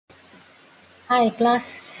Hi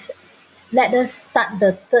class, let us start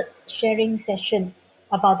the third sharing session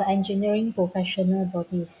about the engineering professional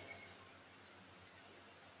bodies.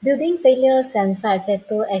 Building failures and site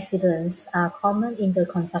fatal accidents are common in the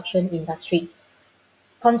construction industry.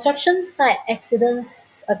 Construction site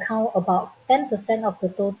accidents account about 10% of the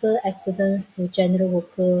total accidents to general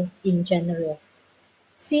workers in general.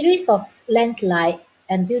 Series of landslide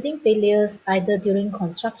and building failures either during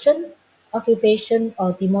construction, occupation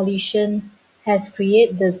or demolition has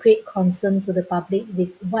created the great concern to the public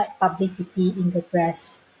with wide publicity in the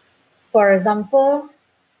press. For example,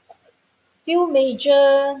 few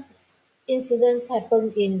major incidents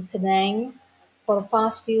happened in Penang for the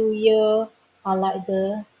past few years are like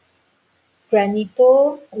the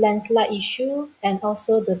Granito landslide issue and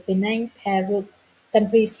also the Penang Parrot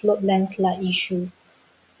temporary slope landslide issue.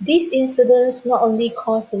 These incidents not only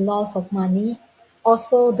caused the loss of money,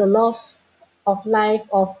 also the loss of life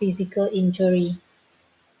or physical injury.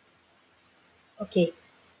 Okay,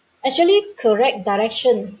 actually correct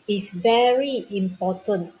direction is very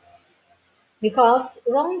important because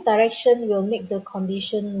wrong direction will make the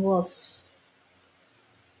condition worse.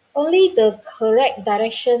 Only the correct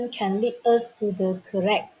direction can lead us to the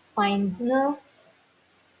correct final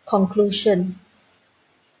conclusion.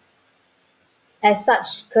 As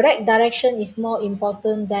such, correct direction is more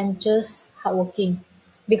important than just hardworking.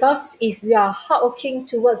 Because if we are hardworking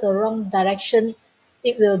towards a wrong direction,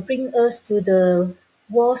 it will bring us to the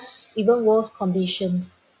worse, even worse condition.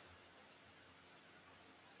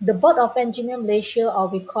 The Board of Engineers Malaysia, or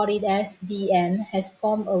we call it as BM, has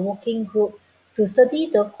formed a working group to study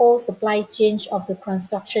the whole supply chain of the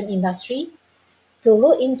construction industry, to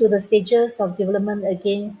look into the stages of development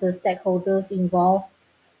against the stakeholders involved,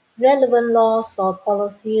 relevant laws or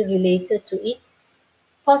policy related to it,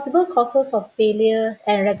 possible causes of failure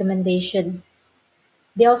and recommendation.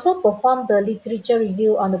 They also perform the literature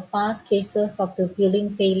review on the past cases of the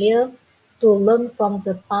building failure to learn from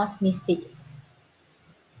the past mistake.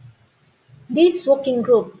 This working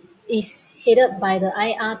group is headed by the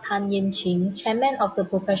IR Tan Yen Ching, Chairman of the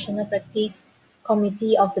Professional Practice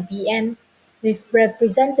Committee of the BM, with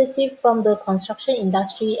representatives from the construction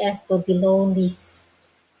industry as per below list.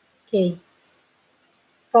 Okay.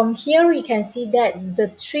 From here we can see that the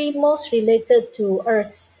three most related to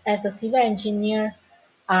us as a civil engineer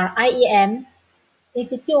are IEM,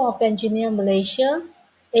 Institute of Engineers Malaysia,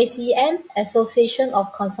 ACM, Association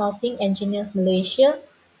of Consulting Engineers Malaysia,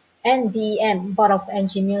 and BEM, Board of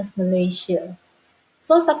Engineers Malaysia.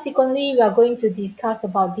 So subsequently, we are going to discuss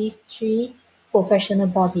about these three professional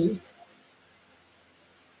bodies.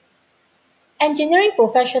 Engineering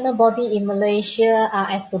professional body in Malaysia are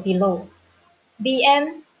as per below.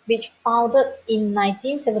 BM, which founded in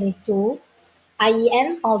 1972,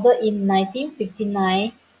 IEM founded in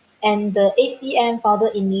 1959, and the ACM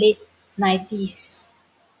founded in late 90s.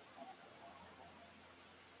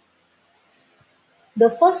 The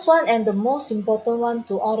first one and the most important one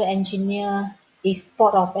to all the engineer is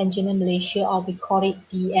Board of Engineers Malaysia, or we call it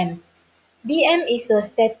BM. BM is a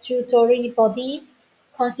statutory body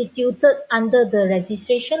constituted under the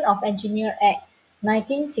Registration of Engineers Act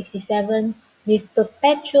 1967 with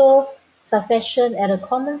perpetual succession and a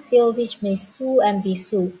common seal which may sue and be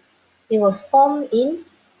sued. It was formed in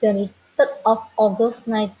 23rd of August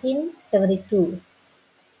 1972.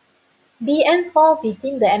 BM falls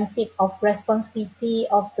within the ambit of responsibility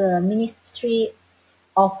of the Ministry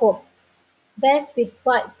of Work. Vested with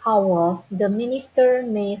wide power, the Minister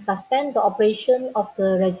may suspend the operation of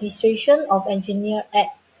the Registration of Engineers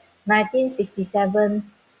Act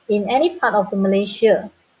 1967 in any part of the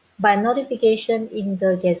Malaysia by notification in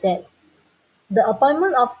the Gazette. The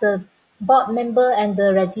appointment of the board member and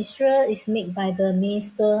the registrar is made by the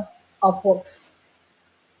Minister of Works.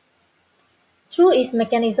 Through its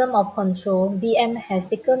mechanism of control, BM has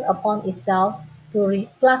taken upon itself to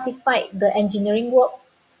reclassify the engineering work,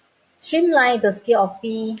 streamline the scale of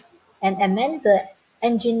fee, and amend the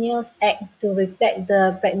Engineers Act to reflect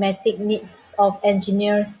the pragmatic needs of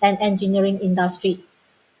engineers and engineering industry.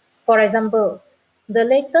 For example, the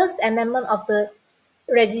latest amendment of the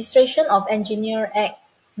Registration of Engineers Act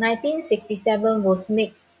 1967 was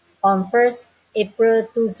made on 1st April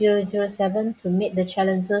 2007 to meet the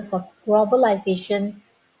challenges of globalization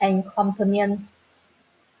and accompanying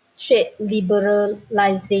trade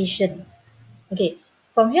liberalization. Okay,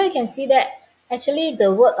 from here you can see that actually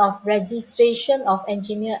the word of Registration of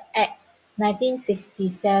Engineers Act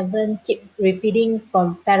 1967 keep repeating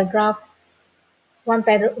from one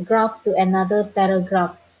paragraph to another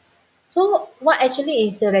paragraph. So what actually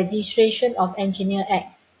is the Registration of Engineers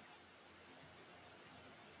Act?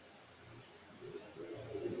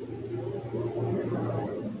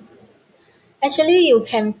 Actually, you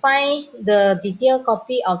can find the detailed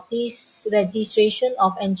copy of this Registration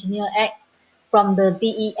of Engineer Act from the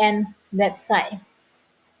BEM website.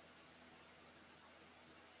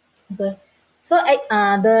 Okay. So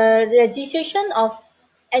the Registration of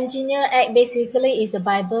Engineer Act basically is the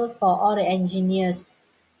Bible for all the engineers.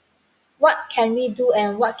 What can we do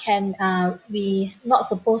and what can we not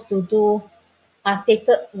supposed to do are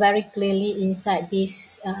stated very clearly inside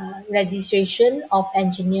this Registration of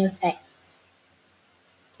Engineers Act.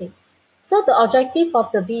 Okay. So the objective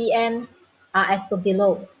of the BEM are as per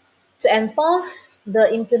below. To enforce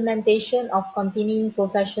the implementation of continuing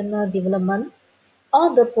professional development,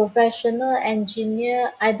 all the professional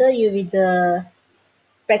engineer, either you with the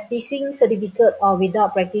practicing certificate or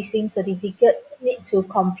without practicing certificate, need to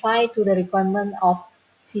comply to the requirement of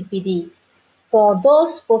CPD. For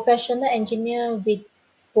those professional engineer with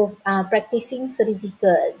practicing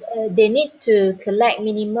certificate, they need to collect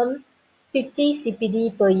minimum 50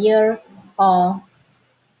 CPD per year or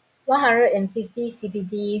 150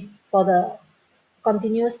 CPD for the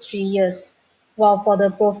continuous 3 years. While for the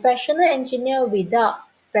professional engineer without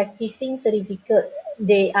practicing certificate,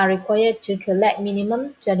 they are required to collect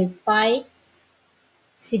minimum 25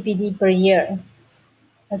 CPD per year.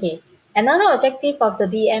 Okay. Another objective of the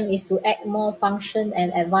BM is to act more function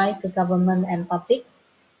and advise the government and public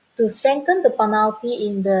to strengthen the penalty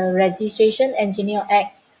in the Registration Engineer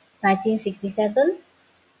Act 1967,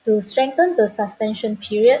 to strengthen the suspension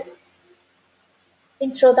period,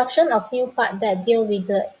 introduction of new part that deal with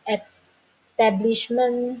the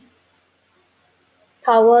establishment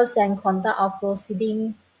powers and conduct of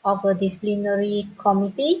proceeding of a disciplinary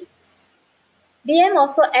committee. BM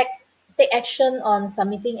also take action on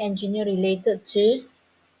submitting engineer related to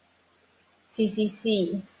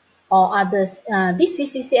CCC or others. This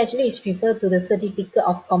CCC actually is referred to the Certificate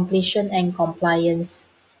of Completion and Compliance,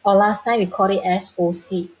 or last time we call it as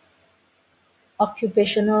OC,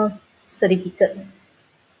 Occupational Certificate.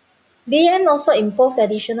 BM also impose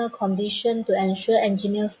additional condition to ensure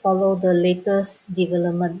engineers follow the latest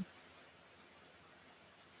development.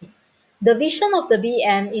 The vision of the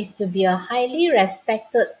BM is to be a highly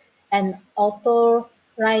respected and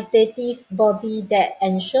authoritative body that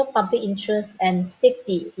ensure public interest and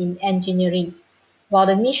safety in engineering, while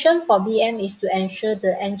the mission for BM is to ensure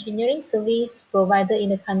the engineering service provided in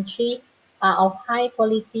the country are of high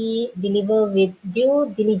quality, delivered with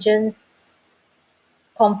due diligence,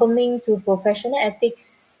 conforming to professional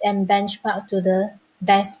ethics and benchmark to the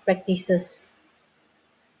best practices.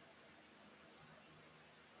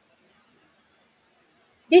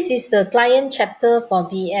 This is the client chapter for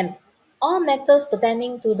BM. All matters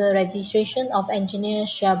pertaining to the registration of engineers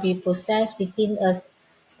shall be processed within a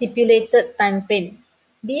stipulated time frame.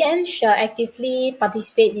 BM shall actively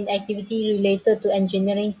participate in activity related to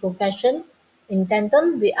engineering profession in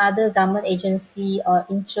tandem with other government agency or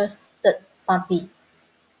interested party.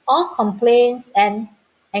 All complaints and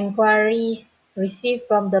enquiries received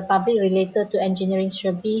from the public related to engineering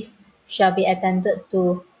service shall be attended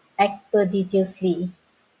to expeditiously.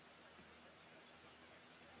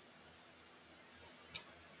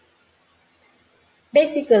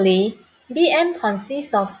 Basically, BM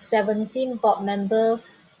consists of 17 board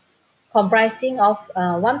members comprising of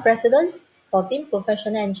one president, 14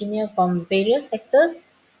 professional engineers from various sectors,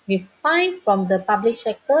 with 5 from the public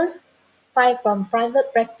sector, 5 from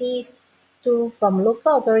private practice, 2 from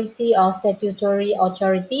local authority or statutory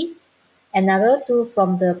authority, another 2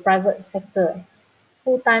 from the private sector,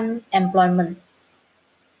 full-time employment.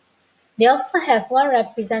 They also have one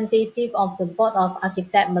representative of the Board of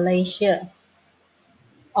Architects Malaysia,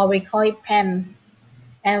 or we call it PAM,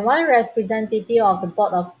 and one representative of the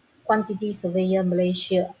Board of Quantity Surveyor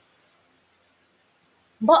Malaysia.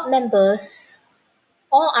 Board members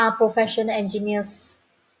all are professional engineers,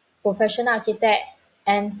 professional architect,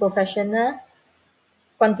 and professional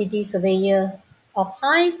quantity surveyor of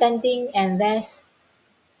high standing and vast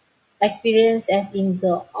experience as in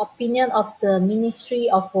the opinion of the Ministry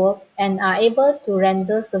of Work and are able to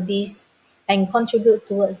render service and contribute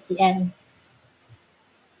towards the end.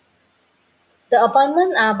 The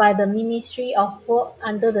appointments are by the Ministry of Work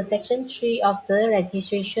under the Section 3 of the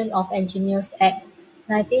Registration of Engineers Act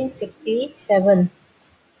 1967.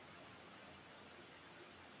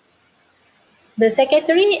 The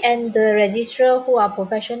secretary and the registrar who are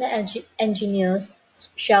professional engineers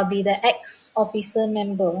shall be the ex-officer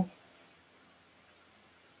member.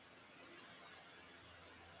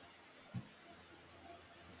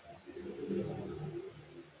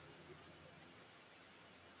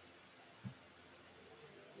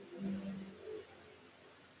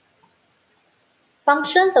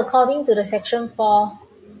 Functions according to the Section 4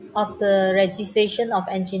 of the Registration of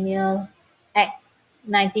Engineer Act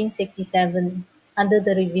 1967 under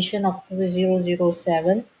the revision of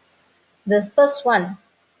 2007. The first one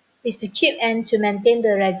is to keep and to maintain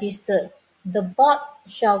the register. The board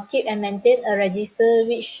shall keep and maintain a register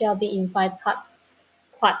which shall be in five parts.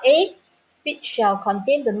 Part A, which shall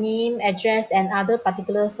contain the name, address, and other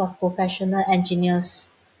particulars of professional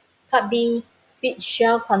engineers. Part B, which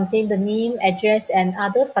shall contain the name, address, and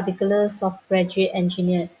other particulars of graduate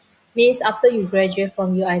engineer. Means after you graduate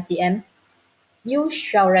from UiTM, you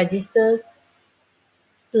shall register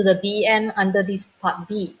to the BEM under this Part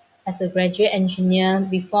B as a graduate engineer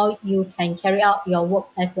before you can carry out your work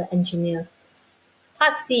as an engineer.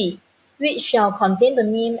 Part C, which shall contain the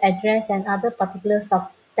name, address, and other particulars of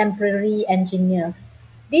temporary engineers.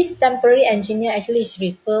 This temporary engineer actually is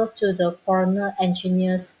referred to the foreigner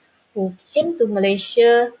engineers who came to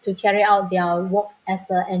Malaysia to carry out their work as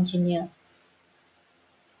an engineer.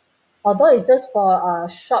 Although it's just for a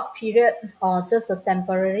short period or just a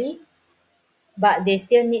temporary, but they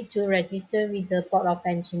still need to register with the Board of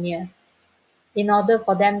Engineer in order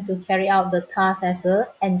for them to carry out the task as an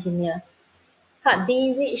engineer. Part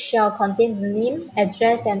D, which shall contain the name,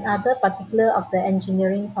 address, and other particular of the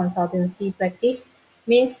engineering consultancy practice,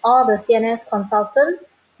 means all the CNS consultant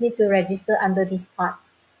need to register under this part,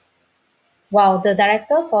 while the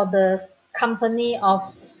director for the company of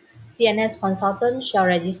CNS consultant shall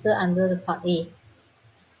register under the Part A.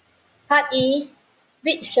 Part E,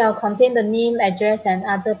 which shall contain the name, address, and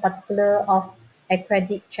other particular of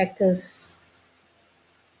accredited checkers.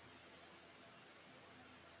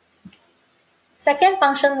 Second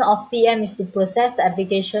function of BM is to process the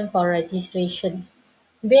application for registration.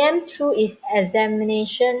 BM, through its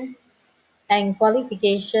examination and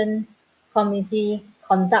qualification committee,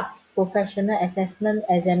 conducts professional assessment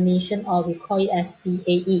examination, or we call it as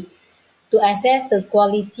PAE, to assess the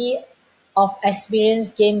quality of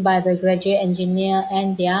experience gained by the graduate engineer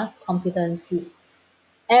and their competency.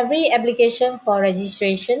 Every application for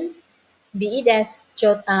registration, be it as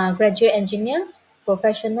graduate engineer,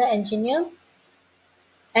 professional engineer,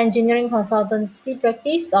 engineering consultancy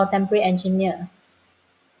practice, or temporary engineer,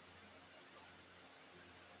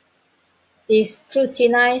 is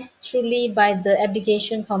scrutinized truly by the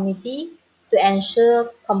application committee to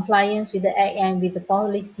ensure compliance with the Act and with the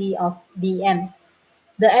policy of BM.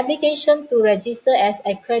 The application to register as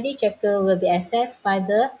accredited checker will be assessed by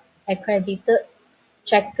the accredited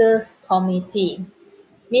checkers committee.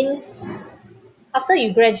 Means after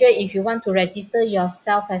you graduate, if you want to register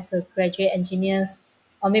yourself as a graduate engineer,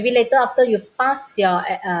 or maybe later after you pass your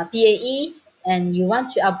PAE and you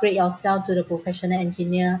want to upgrade yourself to the professional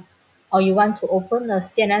engineer, or you want to open a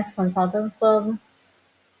CNS consultant firm,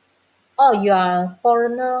 or you are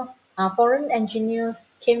foreign engineers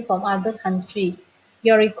came from other country,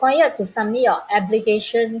 you're required to submit your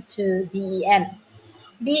application to BEM.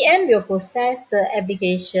 BM will process the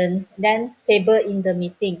application, then table in the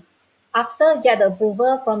meeting. After get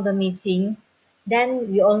approval from the meeting,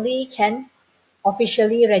 then you only can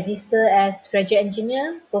officially register as graduate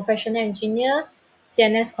engineer, professional engineer,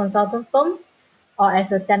 CNS consultant firm, or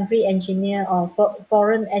as a temporary engineer or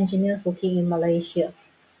foreign engineers working in Malaysia.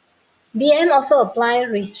 BM also apply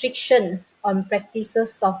restriction on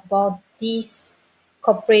practices of bodies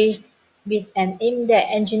cooperate with and aimed at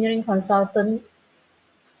engineering consultancy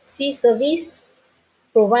service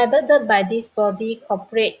provided by this body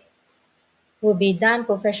corporate will be done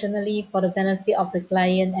professionally for the benefit of the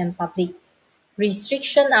client and public.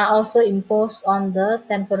 Restrictions are also imposed on the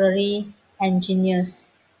temporary engineers.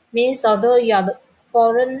 Means although you are the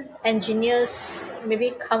foreign engineers,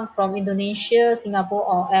 maybe come from Indonesia, Singapore,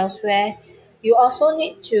 or elsewhere, you also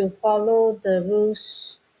need to follow the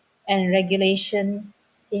rules and regulation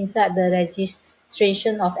inside the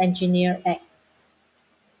Registration of Engineer Act.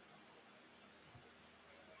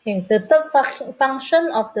 Okay, the third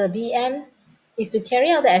function of the BM is to carry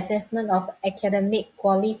out the assessment of academic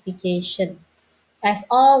qualification. As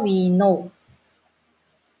all we know,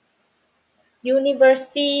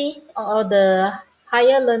 university or the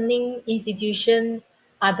higher learning institution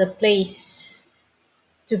are the place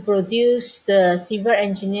to produce the civil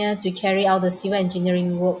engineer to carry out the civil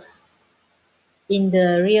engineering work in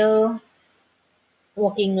the real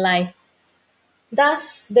working life.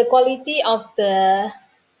 Thus, the quality of the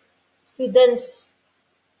students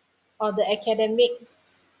or the academic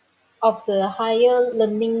of the higher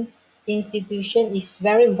learning institution is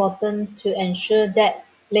very important to ensure that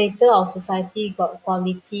later our society got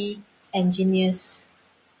quality engineers.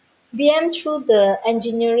 BM, through the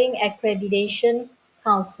Engineering Accreditation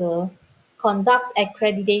Council, conducts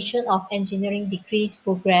accreditation of engineering degrees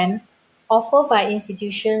program offered by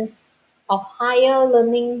institutions of higher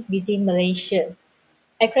learning within Malaysia.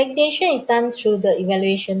 Accreditation is done through the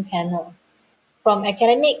evaluation panel from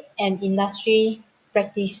academic and industry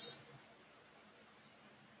practice,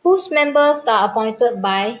 whose members are appointed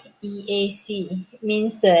by EAC,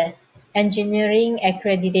 means the Engineering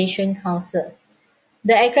Accreditation Council.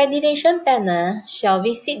 The accreditation panel shall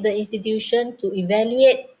visit the institution to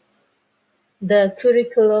evaluate the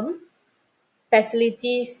curriculum,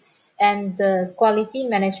 facilities, and the quality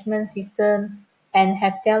management system and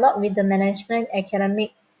have dialogue with the management,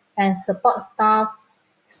 academic, and support staff,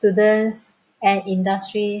 students, and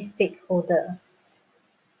industry stakeholders.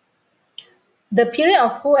 The period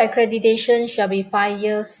of full accreditation shall be 5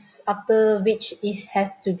 years, after which it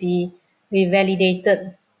has to be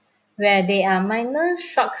revalidated. Where there are minor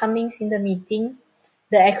shortcomings in the meeting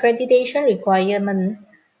the accreditation requirement,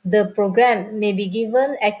 the program may be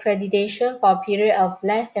given accreditation for a period of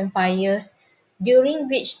less than 5 years, during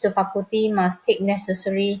which the faculty must take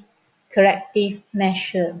necessary corrective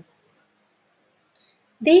measures.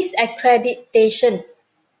 This accreditation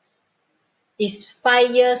is 5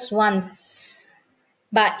 years once,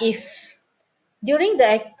 but if during the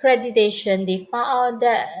accreditation they found out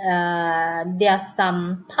that there are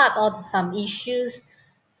some part or some issues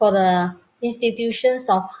for the institutions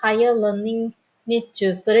of higher learning need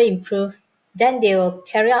to further improve, then they will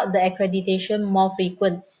carry out the accreditation more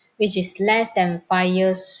frequent, which is less than 5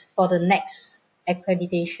 years for the next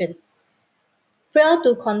accreditation. Prior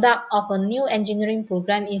to conduct of a new engineering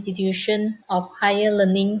program, institution of higher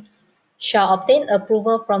learning shall obtain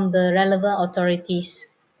approval from the relevant authorities.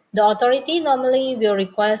 The authority normally will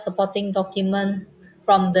require supporting document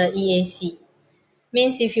from the EAC.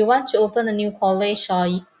 Means if you want to open a new college or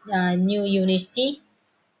new university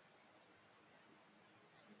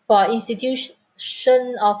for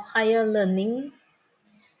institution of higher learning,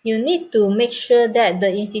 you need to make sure that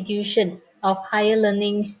the institution of higher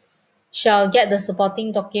learning shall get the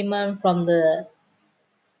supporting document from the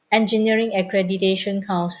Engineering Accreditation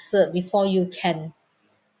Council before you can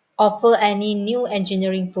offer any new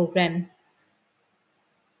engineering program.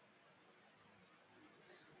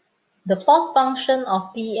 The fourth function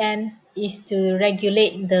of PM is to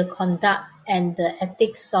regulate the conduct and the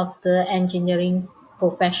ethics of the engineering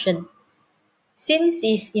profession. Since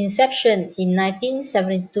its inception in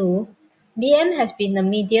 1972, BM has been a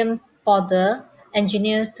medium for the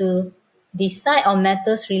engineers to decide on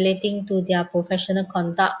matters relating to their professional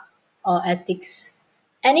conduct or ethics.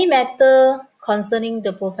 Any matter concerning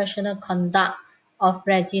the professional conduct of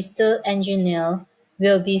registered engineer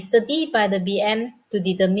will be studied by the BM to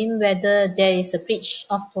determine whether there is a breach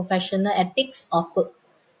of professional ethics or code.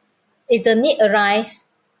 If the need arises,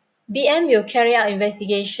 BM will carry out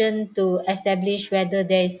investigation to establish whether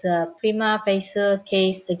there is a prima facie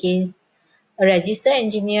case against a registered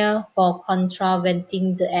engineer for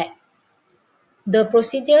contravening the Act. The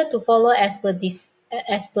procedure to follow as per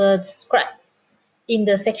described in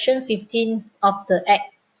the Section 15 of the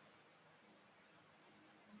Act.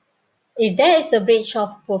 If there is a breach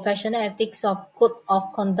of professional ethics or code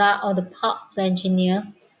of conduct on the part of the engineer,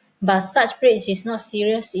 but such breach is not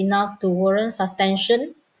serious enough to warrant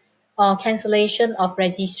suspension or cancellation of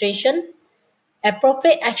registration,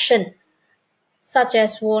 appropriate action such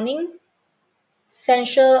as warning,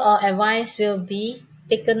 censure or advice will be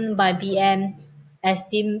taken by BM as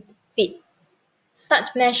deemed fit.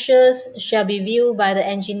 Such measures shall be viewed by the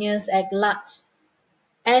engineers at large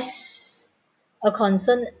as a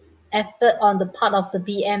concerned effort on the part of the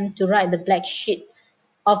BM to write the black sheet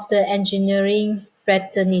of the engineering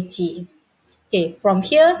fraternity. Okay, from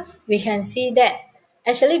here we can see that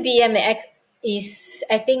actually BM is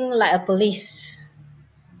acting like a police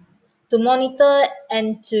to monitor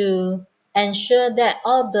and to ensure that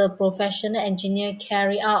all the professional engineers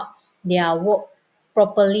carry out their work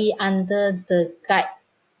properly under the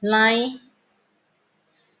guideline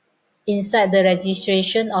inside the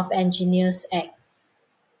Registration of Engineers Act.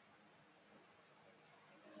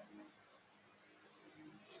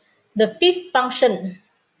 The fifth function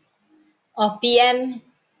of PM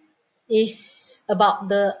is about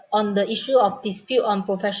on the issue of dispute on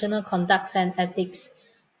professional conduct and ethics.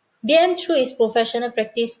 BM through its professional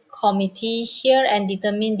practice committee hear and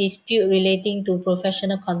determine dispute relating to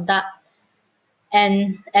professional conduct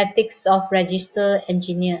and ethics of registered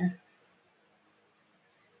engineer.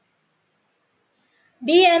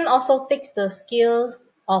 BM also fixed the scale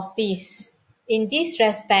of fees. In this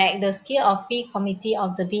respect, the Scale of Fee Committee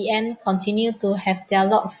of the BM continue to have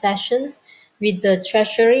dialogue sessions with the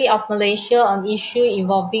Treasury of Malaysia on issues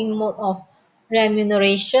involving mode of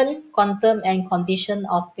remuneration, quantum and condition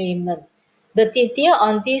of payment. The detail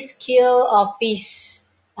on this skill office,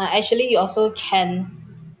 actually you also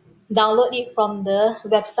can download it from the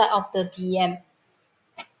website of the BM.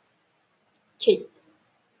 Okay.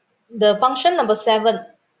 The function number 7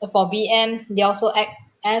 for BM, they also act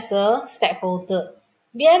as a stakeholder.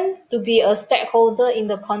 BM to be a stakeholder in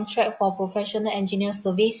the contract for professional engineer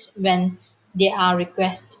service when they are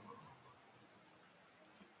requested.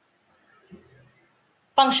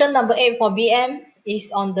 Function number 8 for BM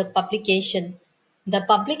is on the publication. The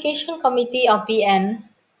publication committee of BM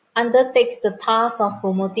undertakes the task of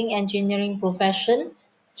promoting engineering profession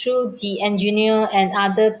through the engineer and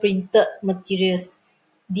other printed materials.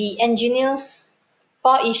 The engineers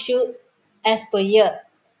 4 issues as per year,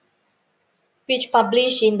 which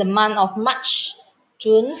published in the month of March,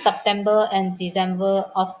 June, September, and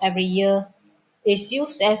December of every year, is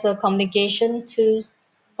used as a communication tool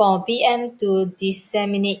for BM to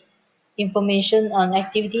disseminate information on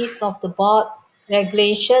activities of the board,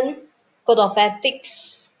 regulation, code of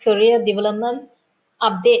ethics, career development,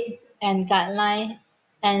 update and guideline,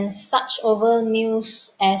 and such over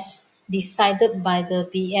news as decided by the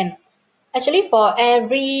BM. Actually, for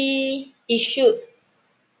every issued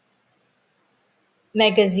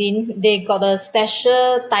magazine, they got a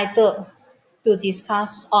special title to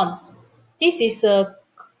discuss on. This is a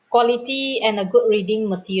quality and a good reading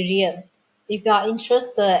material. If you are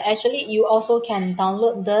interested, actually you also can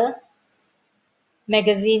download the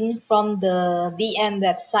magazine from the BM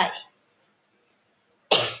website.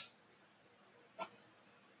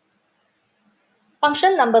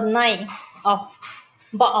 Function number 9 of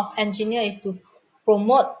Board of Engineers is to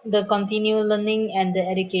promote the continual learning and the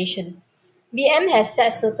education. BM has set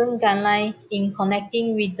certain guidelines in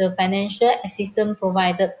connecting with the financial assistance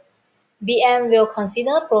provided. BM will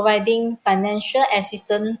consider providing financial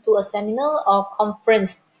assistance to a seminar or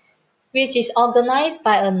conference which is organized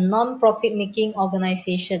by a non-profit making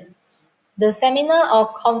organization. The seminar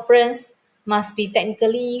or conference must be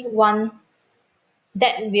technically one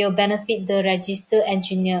that will benefit the registered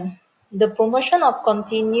engineer. The promotion of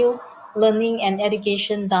continued learning and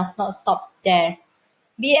education does not stop there.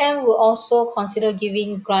 BM will also consider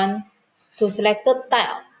giving grant to selected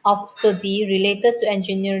type of study related to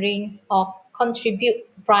engineering or contribute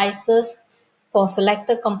prizes for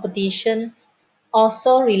selected competition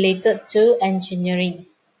also related to engineering.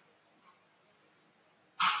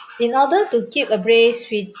 In order to keep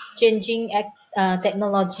abreast with changing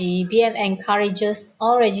technology, BM encourages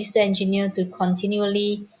all registered engineers to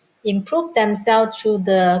continually improve themselves through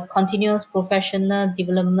the Continuous Professional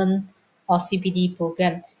Development or CPD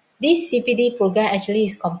program. This CPD program actually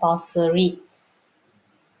is compulsory.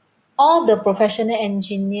 All the professional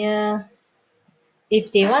engineers,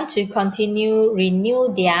 if they want to continue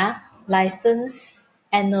renew their license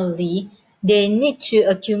annually, they need to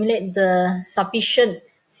accumulate the sufficient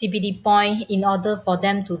CPD point in order for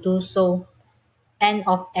them to do so end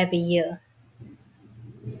of every year.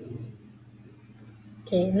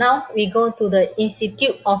 Okay, now we go to the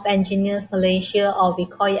Institute of Engineers Malaysia, or we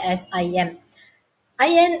call it as IEM.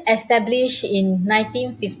 IEM established in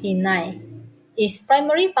 1959. Its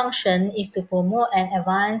primary function is to promote and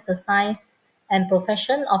advance the science and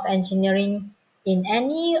profession of engineering in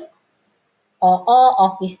any or all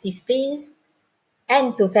of its disciplines,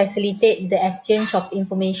 and to facilitate the exchange of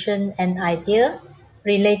information and ideas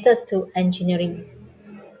related to engineering.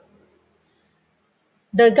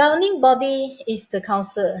 The governing body is the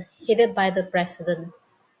Council, headed by the President.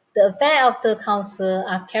 The affairs of the Council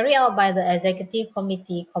are carried out by the Executive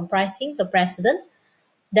Committee comprising the President,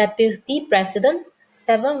 Deputy President,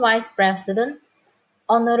 7 Vice Presidents,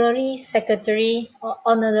 Honorary Secretary,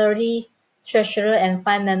 Honorary Treasurer, and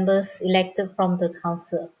 5 members elected from the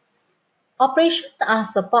Council. Operations are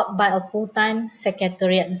supported by a full-time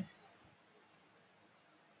secretariat.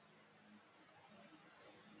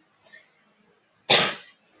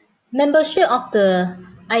 Membership of the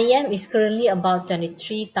IEM is currently about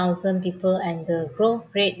 23,000 people, and the growth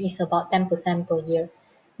rate is about 10% per year,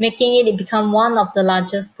 making it become one of the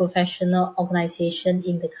largest professional organizations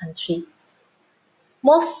in the country.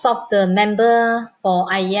 Most of the members for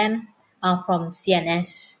IEM are from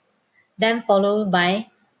CNS, then followed by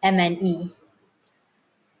MNE.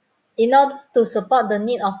 In order to support the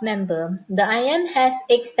need of members, the IEM has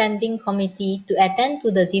 8 standing committees to attend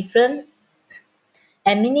to the different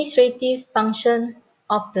administrative functions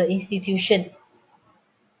of the institution.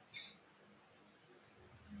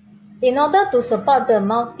 In order to support the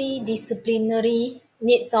multidisciplinary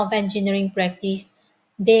needs of engineering practice,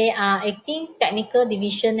 there are 18 technical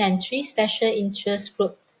divisions and 3 special interest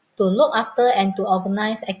groups to look after and to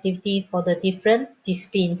organize activities for the different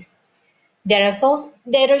disciplines. There is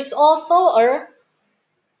also a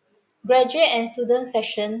graduate and student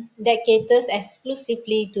section that caters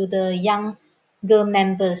exclusively to the younger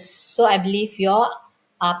members. So I believe you all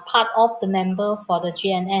are part of the member for the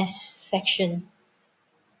GNS section.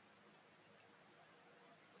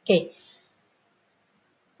 Okay,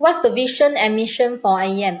 what's the vision and mission for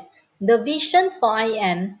IEM? The vision for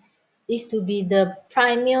IEM is to be the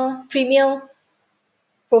premier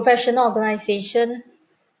professional organization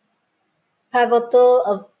pivotal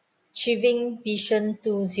of achieving Vision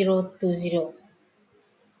 2020.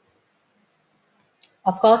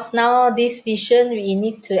 Of course, now this vision we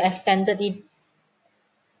need to extend it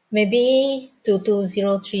maybe to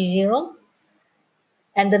 2030.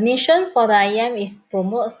 And the mission for the IEM is to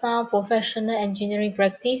promote sound professional engineering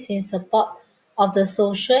practice in support of the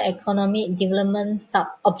social economic development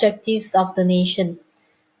objectives of the nation.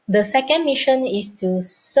 The second mission is to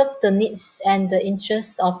serve the needs and the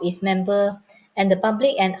interests of its members and the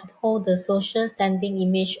public and uphold the social standing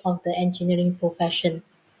image of the engineering profession.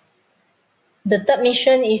 The third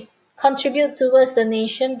mission is contribute towards the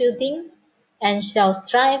nation building and shall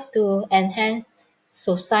strive to enhance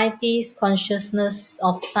society's consciousness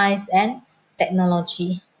of science and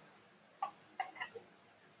technology.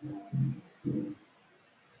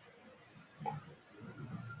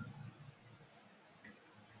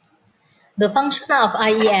 The function of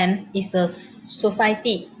IEM is a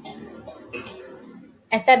society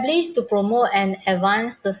established to promote and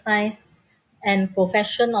advance the science and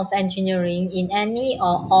profession of engineering in any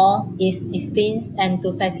or all its disciplines and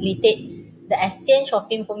to facilitate the exchange of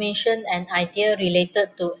information and ideas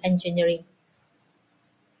related to engineering.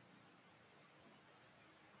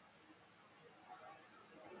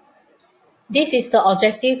 This is the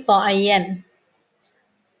objective for IEM.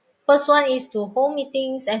 First one is to hold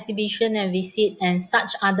meetings, exhibition and visit and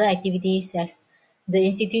such other activities as the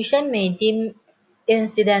institution may deem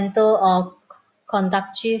incidental or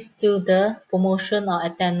conducive to the promotion or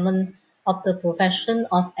attainment of the profession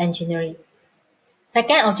of engineering.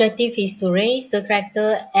 Second objective is to raise the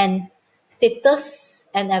character and status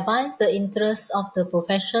and advance the interests of the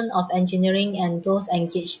profession of engineering and those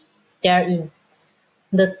engaged therein.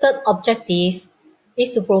 The third objective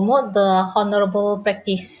is to promote the honorable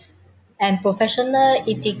practice and professional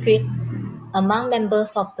etiquette among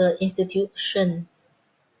members of the institution.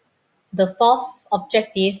 The fourth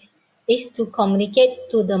objective is to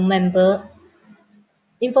communicate to the member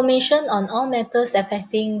information on all matters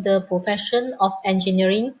affecting the profession of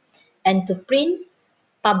engineering and to print,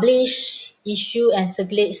 publish, issue and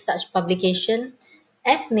circulate such publication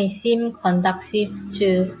as may seem conducive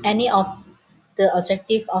to any of the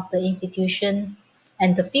objective of the institution.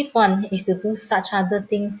 And the fifth one is to do such other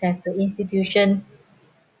things as the institution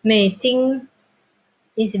may think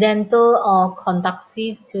incidental or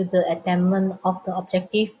conducive to the attainment of the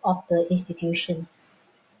objective of the institution.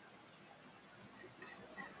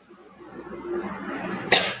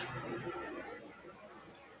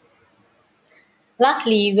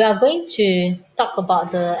 Lastly, we are going to talk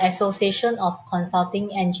about the Association of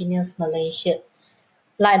Consulting Engineers Malaysia.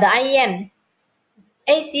 Like the IEM,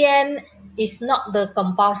 ACM is not the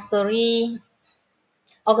compulsory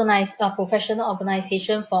professional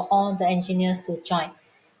organization for all the engineers to join.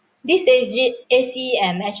 This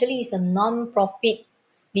ACM actually is a non-profit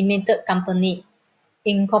limited company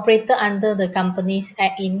incorporated under the Companies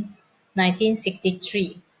Act in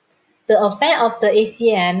 1963. The affairs of the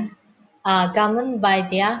ACM are governed by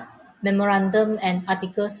their memorandum and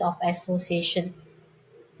articles of association.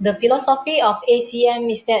 The philosophy of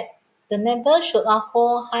ACM is that the members should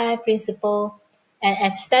uphold high principles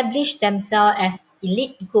and establish themselves as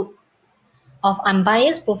elite group of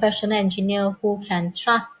unbiased professional engineers who can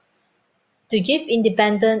trust to give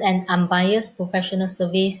independent and unbiased professional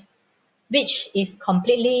service, which is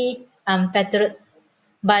completely unfettered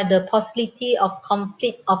by the possibility of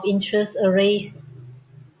conflict of interest arising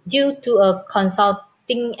due to a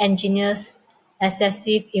consulting engineer's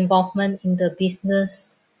excessive involvement in the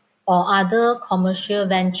business or other commercial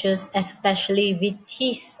ventures, especially with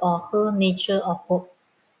his or her nature of work.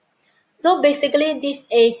 So basically, this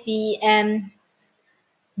ACM,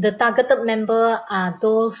 the targeted member are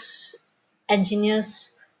those engineers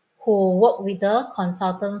who work with the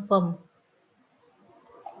consultant firm.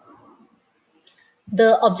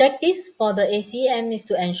 The objectives for the ACM is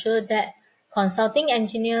to ensure that consulting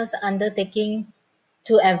engineers undertaking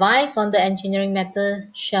to advise on the engineering matters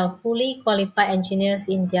shall fully qualified engineers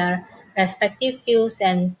in their respective fields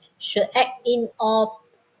and should act in all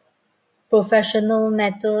professional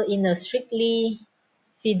matters in a strictly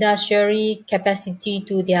fiduciary capacity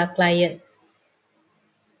to their client.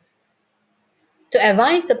 to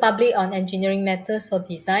advise the public on engineering matters or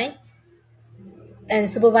design, and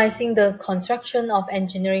supervising the construction of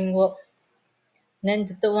engineering work. Then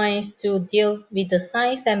the third one is to deal with the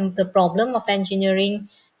science and the problem of engineering,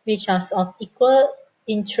 which are of equal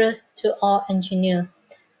interest to all engineers.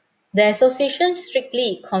 The association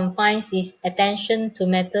strictly confines its attention to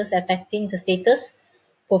matters affecting the status,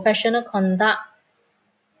 professional conduct,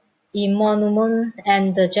 emolument,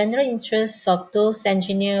 and the general interests of those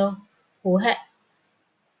engineers who had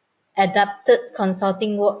adapted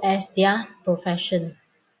consulting work as their profession.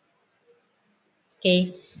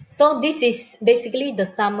 Okay, so this is basically the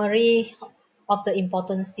summary of the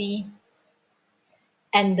importance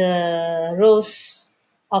and the roles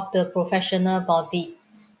of the professional body.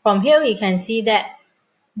 From here we can see that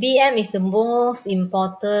BM is the most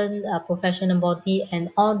important professional body, and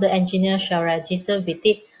all the engineers shall register with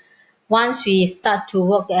it once we start to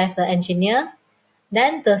work as an engineer.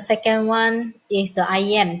 Then the second one is the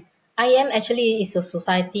IEM. IEM actually is a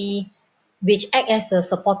society which acts as a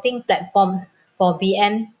supporting platform for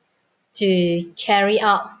BM to carry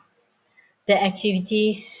out the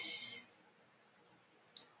activities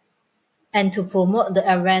and to promote the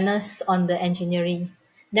awareness on the engineering.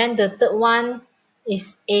 Then the third one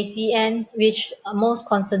is ACN, which most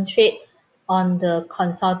concentrate on the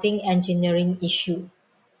consulting engineering issue.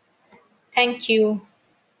 Thank you.